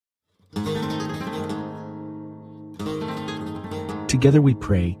Together we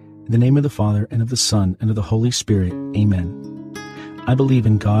pray, in the name of the Father, and of the Son, and of the Holy Spirit. Amen. I believe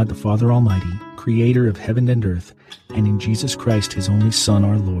in God, the Father Almighty, creator of heaven and earth, and in Jesus Christ, his only Son,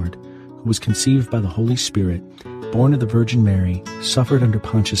 our Lord, who was conceived by the Holy Spirit, born of the Virgin Mary, suffered under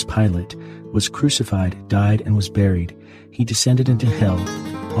Pontius Pilate, was crucified, died, and was buried. He descended into hell.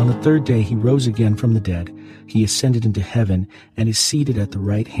 On the third day he rose again from the dead. He ascended into heaven, and is seated at the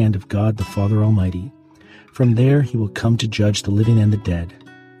right hand of God, the Father Almighty. From there he will come to judge the living and the dead.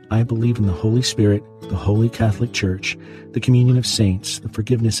 I believe in the Holy Spirit, the Holy Catholic Church, the communion of saints, the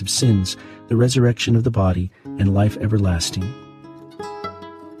forgiveness of sins, the resurrection of the body, and life everlasting.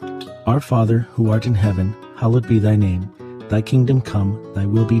 Our Father, who art in heaven, hallowed be thy name. Thy kingdom come, thy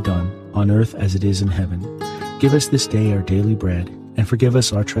will be done, on earth as it is in heaven. Give us this day our daily bread, and forgive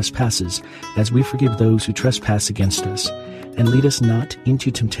us our trespasses, as we forgive those who trespass against us. And lead us not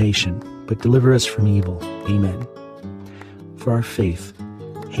into temptation, but deliver us from evil. Amen. For our faith,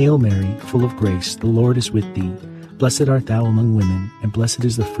 Hail Mary, full of grace, the Lord is with thee. Blessed art thou among women, and blessed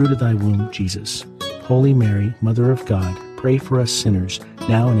is the fruit of thy womb, Jesus. Holy Mary, Mother of God, pray for us sinners,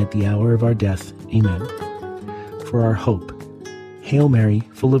 now and at the hour of our death. Amen. For our hope, Hail Mary,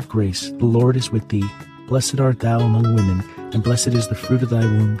 full of grace, the Lord is with thee. Blessed art thou among women, and blessed is the fruit of thy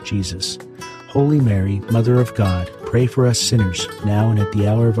womb, Jesus. Holy Mary, Mother of God, pray for us sinners, now and at the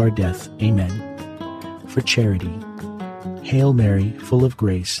hour of our death. Amen. For charity, Hail Mary, full of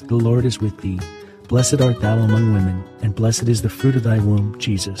grace, the Lord is with thee. Blessed art thou among women, and blessed is the fruit of thy womb,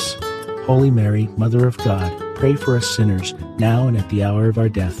 Jesus. Holy Mary, Mother of God, pray for us sinners, now and at the hour of our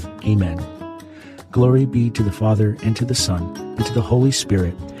death. Amen. Glory be to the Father, and to the Son, and to the Holy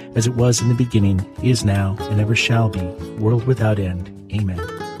Spirit, as it was in the beginning, is now, and ever shall be, world without end. Amen.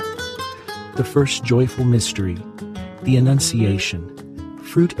 The first joyful mystery, the Annunciation.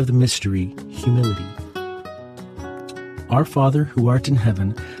 Fruit of the mystery, humility. Our Father, who art in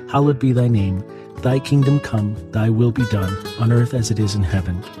heaven, hallowed be thy name. Thy kingdom come, thy will be done, on earth as it is in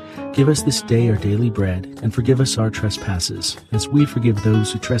heaven. Give us this day our daily bread, and forgive us our trespasses, as we forgive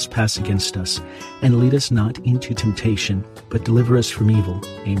those who trespass against us. And lead us not into temptation, but deliver us from evil.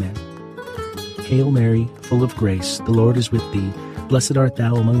 Amen. Hail Mary, full of grace, the Lord is with thee. Blessed art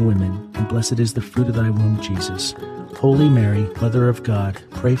thou among women, and blessed is the fruit of thy womb, Jesus. Holy Mary, Mother of God,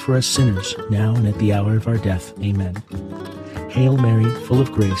 pray for us sinners, now and at the hour of our death. Amen. Hail Mary, full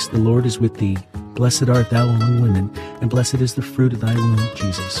of grace, the Lord is with thee. Blessed art thou among women, and blessed is the fruit of thy womb,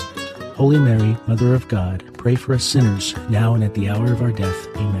 Jesus. Holy Mary, Mother of God, pray for us sinners, now and at the hour of our death.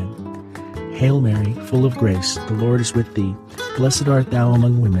 Amen. Hail Mary, full of grace, the Lord is with thee. Blessed art thou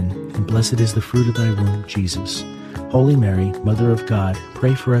among women, and blessed is the fruit of thy womb, Jesus. Holy Mary, Mother of God,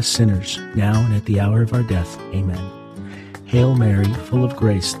 pray for us sinners, now and at the hour of our death. Amen. Hail Mary, full of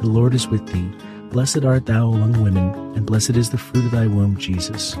grace, the Lord is with thee. Blessed art thou among women, and blessed is the fruit of thy womb,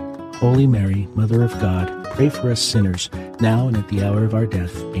 Jesus. Holy Mary, Mother of God, pray for us sinners, now and at the hour of our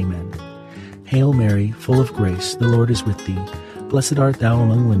death. Amen. Hail Mary, full of grace, the Lord is with thee. Blessed art thou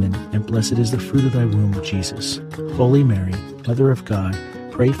among women, and blessed is the fruit of thy womb, Jesus. Holy Mary, Mother of God,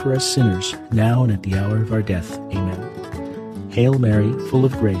 pray for us sinners, now and at the hour of our death. Amen. Hail Mary, full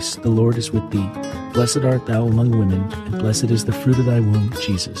of grace, the Lord is with thee. Blessed art thou among women, and blessed is the fruit of thy womb,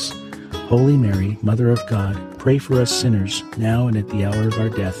 Jesus. Holy Mary, Mother of God, pray for us sinners, now and at the hour of our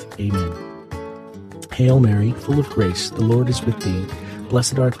death. Amen. Hail Mary, full of grace, the Lord is with thee.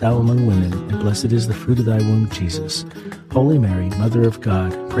 Blessed art thou among women, and blessed is the fruit of thy womb, Jesus. Holy Mary, Mother of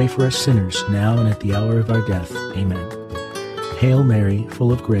God, pray for us sinners, now and at the hour of our death. Amen. Hail Mary,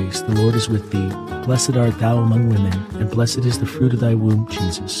 full of grace, the Lord is with thee. Blessed art thou among women, and blessed is the fruit of thy womb,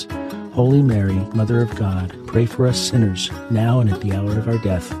 Jesus. Holy Mary, Mother of God, pray for us sinners, now and at the hour of our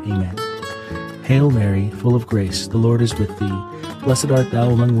death. Amen. Hail Mary, full of grace, the Lord is with thee. Blessed art thou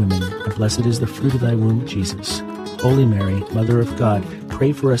among women, and blessed is the fruit of thy womb, Jesus. Holy Mary, Mother of God,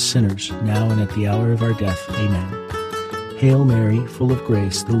 pray for us sinners, now and at the hour of our death. Amen. Hail Mary, full of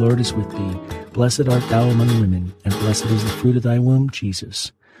grace, the Lord is with thee. Blessed art thou among women, and blessed is the fruit of thy womb,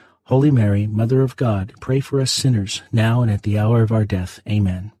 Jesus. Holy Mary, Mother of God, pray for us sinners, now and at the hour of our death.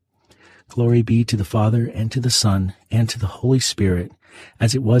 Amen. Glory be to the Father, and to the Son, and to the Holy Spirit,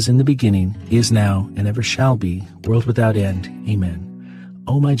 as it was in the beginning, is now, and ever shall be, world without end. Amen.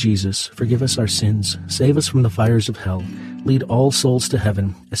 O my Jesus, forgive us our sins, save us from the fires of hell, lead all souls to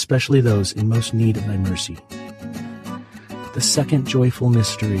heaven, especially those in most need of thy mercy. The second joyful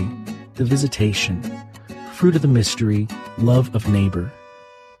mystery, the Visitation. Fruit of the mystery, love of neighbor.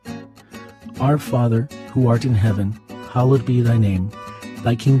 Our Father, who art in heaven, hallowed be thy name.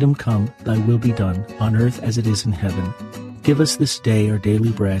 Thy kingdom come, thy will be done, on earth as it is in heaven. Give us this day our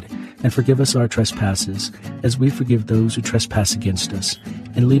daily bread, and forgive us our trespasses, as we forgive those who trespass against us.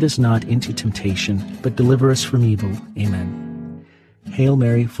 And lead us not into temptation, but deliver us from evil. Amen. Hail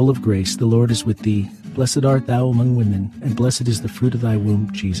Mary, full of grace, the Lord is with thee. Blessed art thou among women, and blessed is the fruit of thy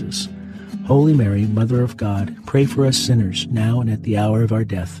womb, Jesus. Holy Mary, Mother of God, pray for us sinners, now and at the hour of our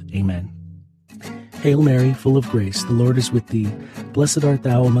death. Amen. Hail Mary, full of grace, the Lord is with thee. Blessed art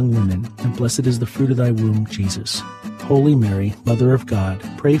thou among women, and blessed is the fruit of thy womb, Jesus. Holy Mary, Mother of God,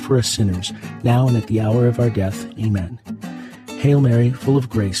 pray for us sinners, now and at the hour of our death. Amen. Hail Mary, full of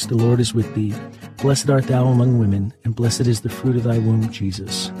grace, the Lord is with thee. Blessed art thou among women, and blessed is the fruit of thy womb,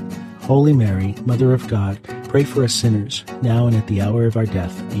 Jesus. Holy Mary, Mother of God, pray for us sinners, now and at the hour of our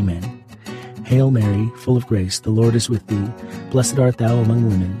death. Amen. Hail Mary, full of grace, the Lord is with thee. Blessed art thou among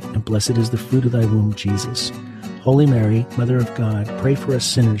women, and blessed is the fruit of thy womb, Jesus. Holy Mary, Mother of God, pray for us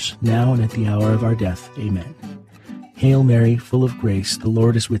sinners, now and at the hour of our death. Amen. Hail Mary, full of grace, the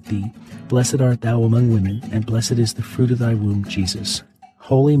Lord is with thee. Blessed art thou among women, and blessed is the fruit of thy womb, Jesus.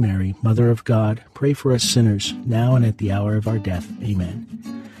 Holy Mary, Mother of God, pray for us sinners, now and at the hour of our death. Amen.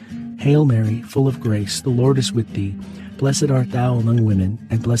 Hail Mary, full of grace, the Lord is with thee. Blessed art thou among women,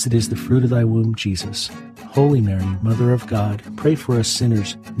 and blessed is the fruit of thy womb, Jesus. Holy Mary, Mother of God, pray for us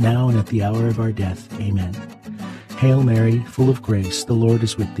sinners, now and at the hour of our death. Amen. Hail Mary, full of grace, the Lord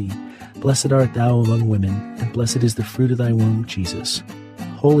is with thee. Blessed art thou among women, and blessed is the fruit of thy womb, Jesus.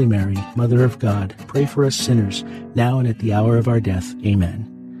 Holy Mary, Mother of God, pray for us sinners, now and at the hour of our death.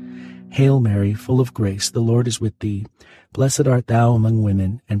 Amen. Hail Mary, full of grace, the Lord is with thee. Blessed art thou among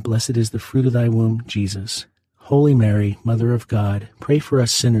women, and blessed is the fruit of thy womb, Jesus. Holy Mary, Mother of God, pray for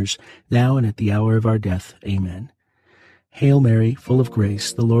us sinners, now and at the hour of our death. Amen. Hail Mary, full of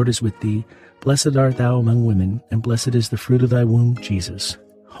grace, the Lord is with thee. Blessed art thou among women, and blessed is the fruit of thy womb, Jesus.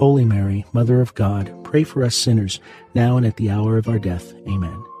 Holy Mary, Mother of God, pray for us sinners, now and at the hour of our death.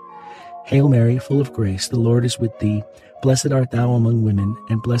 Amen. Hail Mary, full of grace, the Lord is with thee. Blessed art thou among women,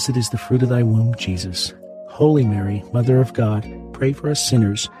 and blessed is the fruit of thy womb, Jesus. Holy Mary, Mother of God, pray for us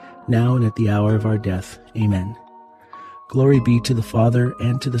sinners, now and at the hour of our death. Amen. Glory be to the Father,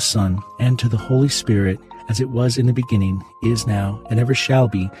 and to the Son, and to the Holy Spirit, as it was in the beginning, is now, and ever shall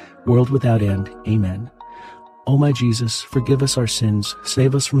be, world without end. Amen. O my Jesus, forgive us our sins,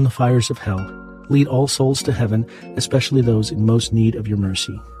 save us from the fires of hell, lead all souls to heaven, especially those in most need of your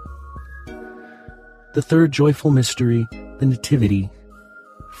mercy. The third joyful mystery, the Nativity.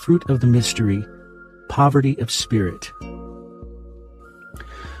 Fruit of the mystery, poverty of spirit.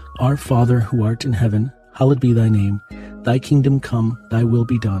 Our Father, who art in heaven, hallowed be thy name. Thy kingdom come, thy will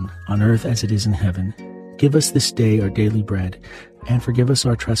be done, on earth as it is in heaven. Give us this day our daily bread, and forgive us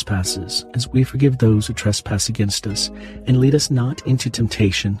our trespasses, as we forgive those who trespass against us. And lead us not into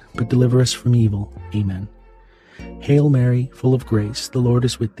temptation, but deliver us from evil. Amen. Hail Mary, full of grace, the Lord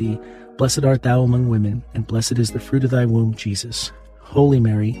is with thee. Blessed art thou among women, and blessed is the fruit of thy womb, Jesus. Holy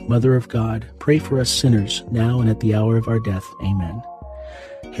Mary, Mother of God, pray for us sinners, now and at the hour of our death. Amen.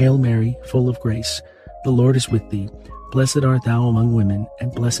 Hail Mary, full of grace, the Lord is with thee. Blessed art thou among women,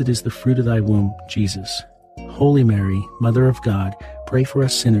 and blessed is the fruit of thy womb, Jesus. Holy Mary, Mother of God, pray for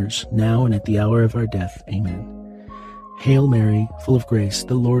us sinners, now and at the hour of our death. Amen. Hail Mary, full of grace,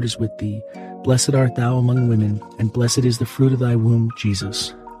 the Lord is with thee. Blessed art thou among women, and blessed is the fruit of thy womb,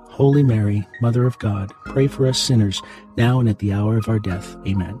 Jesus. Holy Mary, Mother of God, pray for us sinners, now and at the hour of our death.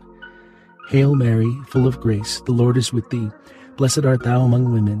 Amen. Hail Mary, full of grace, the Lord is with thee. Blessed art thou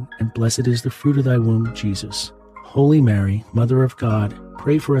among women, and blessed is the fruit of thy womb, Jesus. Holy Mary, Mother of God,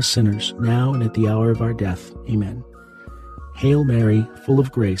 pray for us sinners, now and at the hour of our death. Amen. Hail Mary, full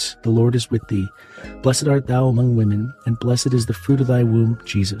of grace, the Lord is with thee. Blessed art thou among women, and blessed is the fruit of thy womb,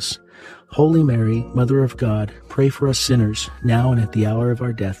 Jesus. Holy Mary, Mother of God, pray for us sinners, now and at the hour of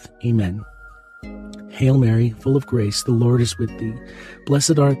our death. Amen. Hail Mary, full of grace, the Lord is with thee.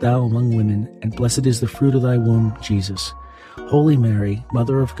 Blessed art thou among women, and blessed is the fruit of thy womb, Jesus. Holy Mary,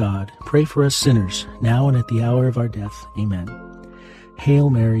 Mother of God, pray for us sinners, now and at the hour of our death. Amen. Hail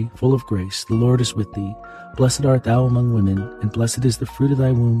Mary, full of grace, the Lord is with thee. Blessed art thou among women, and blessed is the fruit of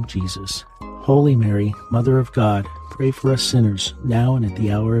thy womb, Jesus. Holy Mary, Mother of God, pray for us sinners, now and at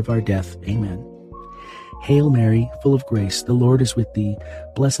the hour of our death. Amen. Hail Mary, full of grace, the Lord is with thee.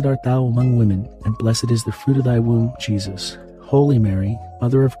 Blessed art thou among women, and blessed is the fruit of thy womb, Jesus. Holy Mary,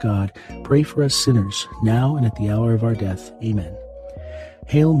 Mother of God, pray for us sinners, now and at the hour of our death. Amen.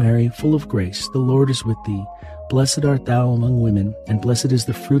 Hail Mary, full of grace, the Lord is with thee. Blessed art thou among women, and blessed is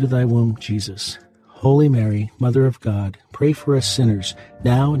the fruit of thy womb, Jesus. Holy Mary, Mother of God, pray for us sinners,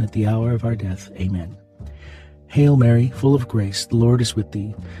 now and at the hour of our death. Amen. Hail Mary, full of grace, the Lord is with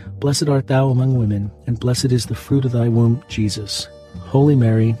thee. Blessed art thou among women, and blessed is the fruit of thy womb, Jesus. Holy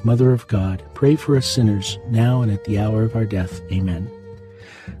Mary, Mother of God, pray for us sinners, now and at the hour of our death. Amen.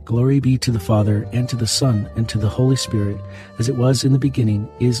 Glory be to the Father, and to the Son, and to the Holy Spirit, as it was in the beginning,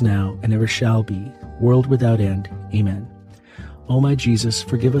 is now, and ever shall be, world without end. Amen. O my Jesus,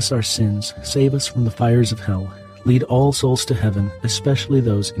 forgive us our sins, save us from the fires of hell, lead all souls to heaven, especially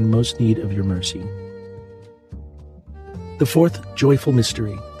those in most need of your mercy. The fourth joyful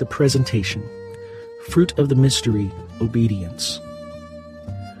mystery, the Presentation. Fruit of the mystery, obedience.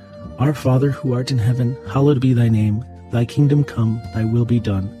 Our Father, who art in heaven, hallowed be thy name. Thy kingdom come, thy will be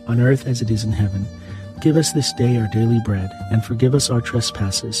done, on earth as it is in heaven. Give us this day our daily bread, and forgive us our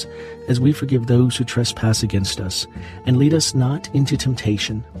trespasses, as we forgive those who trespass against us. And lead us not into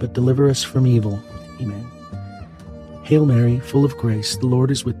temptation, but deliver us from evil. Amen. Hail Mary, full of grace, the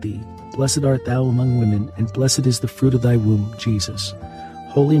Lord is with thee. Blessed art thou among women, and blessed is the fruit of thy womb, Jesus.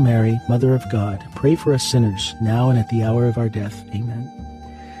 Holy Mary, Mother of God, pray for us sinners, now and at the hour of our death. Amen.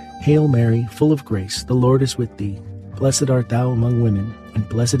 Hail Mary, full of grace, the Lord is with thee. Blessed art thou among women, and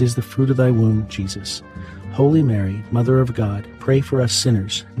blessed is the fruit of thy womb, Jesus. Holy Mary, Mother of God, pray for us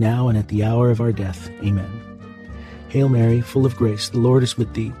sinners, now and at the hour of our death. Amen. Hail Mary, full of grace, the Lord is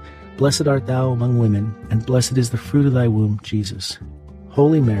with thee. Blessed art thou among women, and blessed is the fruit of thy womb, Jesus.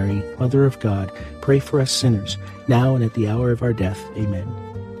 Holy Mary, Mother of God, pray for us sinners, now and at the hour of our death. Amen.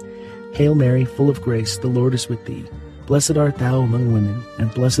 Hail Mary, full of grace, the Lord is with thee. Blessed art thou among women,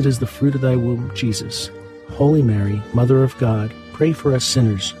 and blessed is the fruit of thy womb, Jesus. Holy Mary, Mother of God, pray for us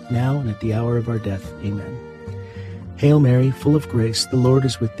sinners, now and at the hour of our death. Amen. Hail Mary, full of grace, the Lord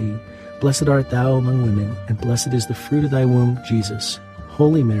is with thee. Blessed art thou among women, and blessed is the fruit of thy womb, Jesus.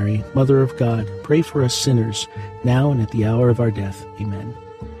 Holy Mary, Mother of God, pray for us sinners, now and at the hour of our death. Amen.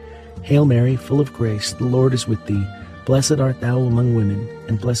 Hail Mary, full of grace, the Lord is with thee. Blessed art thou among women,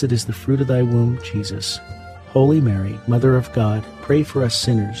 and blessed is the fruit of thy womb, Jesus. Holy Mary, Mother of God, pray for us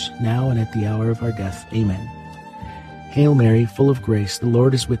sinners, now and at the hour of our death. Amen. Hail Mary, full of grace, the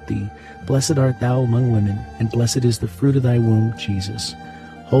Lord is with thee. Blessed art thou among women, and blessed is the fruit of thy womb, Jesus.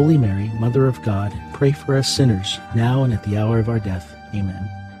 Holy Mary, Mother of God, pray for us sinners, now and at the hour of our death. Amen.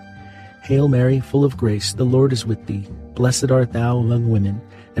 Hail Mary, full of grace, the Lord is with thee. Blessed art thou among women,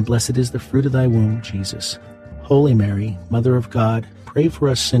 and blessed is the fruit of thy womb, Jesus. Holy Mary, Mother of God, pray for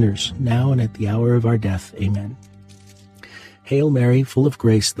us sinners, now and at the hour of our death. Amen. Hail Mary, full of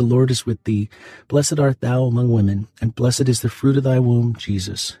grace, the Lord is with thee. Blessed art thou among women, and blessed is the fruit of thy womb,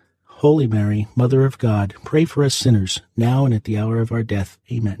 Jesus. Holy Mary, Mother of God, pray for us sinners, now and at the hour of our death.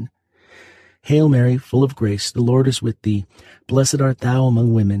 Amen. Hail Mary, full of grace, the Lord is with thee. Blessed art thou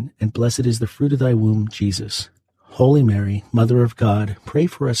among women, and blessed is the fruit of thy womb, Jesus. Holy Mary, Mother of God, pray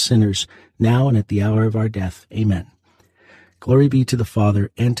for us sinners, now and at the hour of our death. Amen. Glory be to the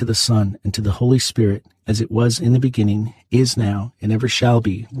Father, and to the Son, and to the Holy Spirit, as it was in the beginning, is now, and ever shall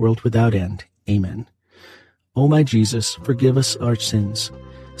be, world without end. Amen. O my Jesus, forgive us our sins.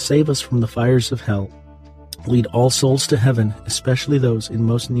 Save us from the fires of hell. Lead all souls to heaven, especially those in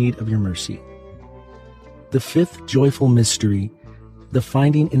most need of your mercy. The fifth joyful mystery, the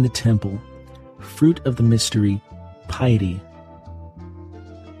finding in the temple. Fruit of the mystery, piety.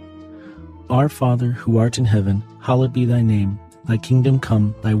 Our Father, who art in heaven, hallowed be thy name. Thy kingdom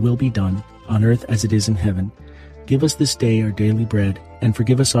come, thy will be done, on earth as it is in heaven. Give us this day our daily bread, and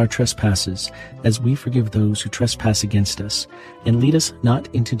forgive us our trespasses, as we forgive those who trespass against us. And lead us not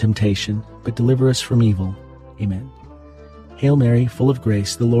into temptation, but deliver us from evil. Amen. Hail Mary, full of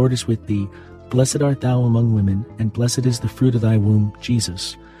grace, the Lord is with thee. Blessed art thou among women, and blessed is the fruit of thy womb,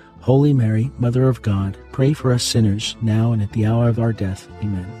 Jesus. Holy Mary, Mother of God, pray for us sinners, now and at the hour of our death.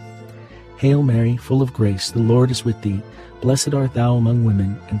 Amen. Hail Mary, full of grace, the Lord is with thee. Blessed art thou among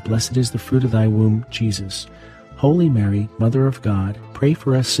women, and blessed is the fruit of thy womb, Jesus. Holy Mary, Mother of God, pray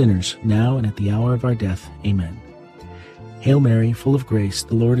for us sinners, now and at the hour of our death. Amen. Hail Mary, full of grace,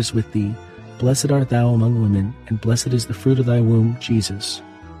 the Lord is with thee. Blessed art thou among women, and blessed is the fruit of thy womb, Jesus.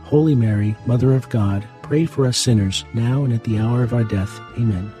 Holy Mary, Mother of God, pray for us sinners, now and at the hour of our death.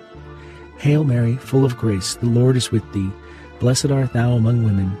 Amen. Hail Mary, full of grace, the Lord is with thee. Blessed art thou among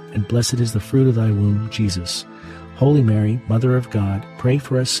women, and blessed is the fruit of thy womb, Jesus. Holy Mary, Mother of God, pray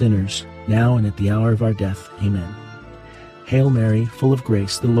for us sinners, now and at the hour of our death. Amen. Hail Mary, full of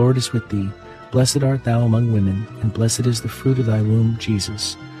grace, the Lord is with thee. Blessed art thou among women, and blessed is the fruit of thy womb,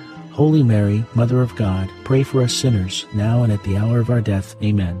 Jesus. Holy Mary, Mother of God, pray for us sinners, now and at the hour of our death.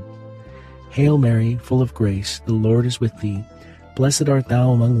 Amen. Hail Mary, full of grace, the Lord is with thee. Blessed art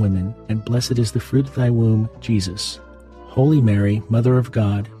thou among women, and blessed is the fruit of thy womb, Jesus. Holy Mary, Mother of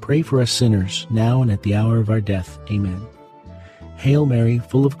God, pray for us sinners, now and at the hour of our death. Amen. Hail Mary,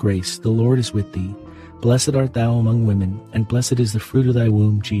 full of grace, the Lord is with thee. Blessed art thou among women, and blessed is the fruit of thy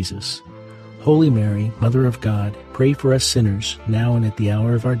womb, Jesus. Holy Mary, Mother of God, pray for us sinners, now and at the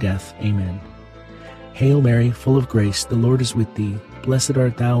hour of our death. Amen. Hail Mary, full of grace, the Lord is with thee. Blessed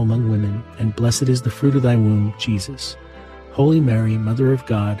art thou among women, and blessed is the fruit of thy womb, Jesus. Holy Mary, Mother of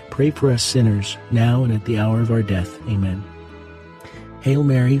God, pray for us sinners, now and at the hour of our death. Amen. Hail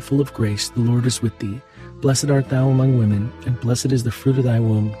Mary, full of grace, the Lord is with thee. Blessed art thou among women, and blessed is the fruit of thy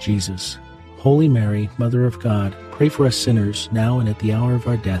womb, Jesus. Holy Mary, Mother of God, pray for us sinners, now and at the hour of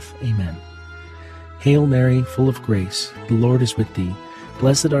our death. Amen. Hail Mary, full of grace, the Lord is with thee.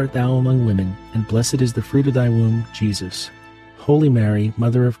 Blessed art thou among women, and blessed is the fruit of thy womb, Jesus. Holy Mary,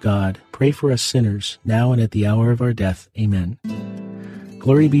 Mother of God, pray for us sinners, now and at the hour of our death. Amen.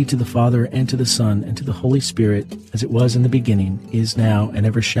 Glory be to the Father, and to the Son, and to the Holy Spirit, as it was in the beginning, is now, and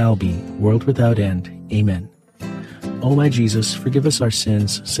ever shall be, world without end. Amen. O my Jesus, forgive us our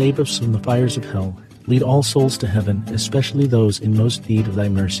sins, save us from the fires of hell, lead all souls to heaven, especially those in most need of thy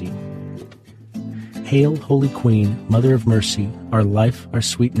mercy. Hail, Holy Queen, Mother of Mercy, our life, our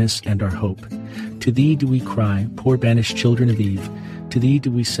sweetness, and our hope. To thee do we cry, poor banished children of Eve. To thee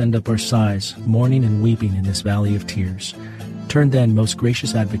do we send up our sighs, mourning and weeping in this valley of tears. Turn then, most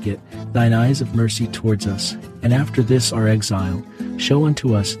gracious Advocate, thine eyes of mercy towards us, and after this our exile, show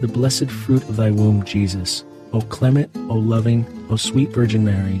unto us the blessed fruit of thy womb, Jesus. O clement, O loving, O sweet Virgin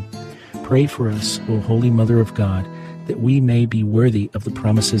Mary, pray for us, O Holy Mother of God, that we may be worthy of the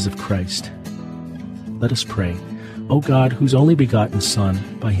promises of Christ. Let us pray. O God, whose only begotten Son,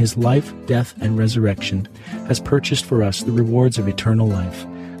 by his life, death, and resurrection, has purchased for us the rewards of eternal life,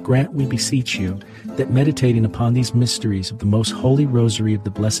 grant, we beseech you, that meditating upon these mysteries of the most holy Rosary of the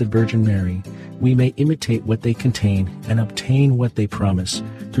Blessed Virgin Mary, we may imitate what they contain and obtain what they promise,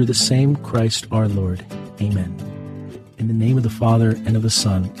 through the same Christ our Lord. Amen. In the name of the Father, and of the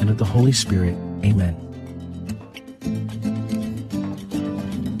Son, and of the Holy Spirit. Amen.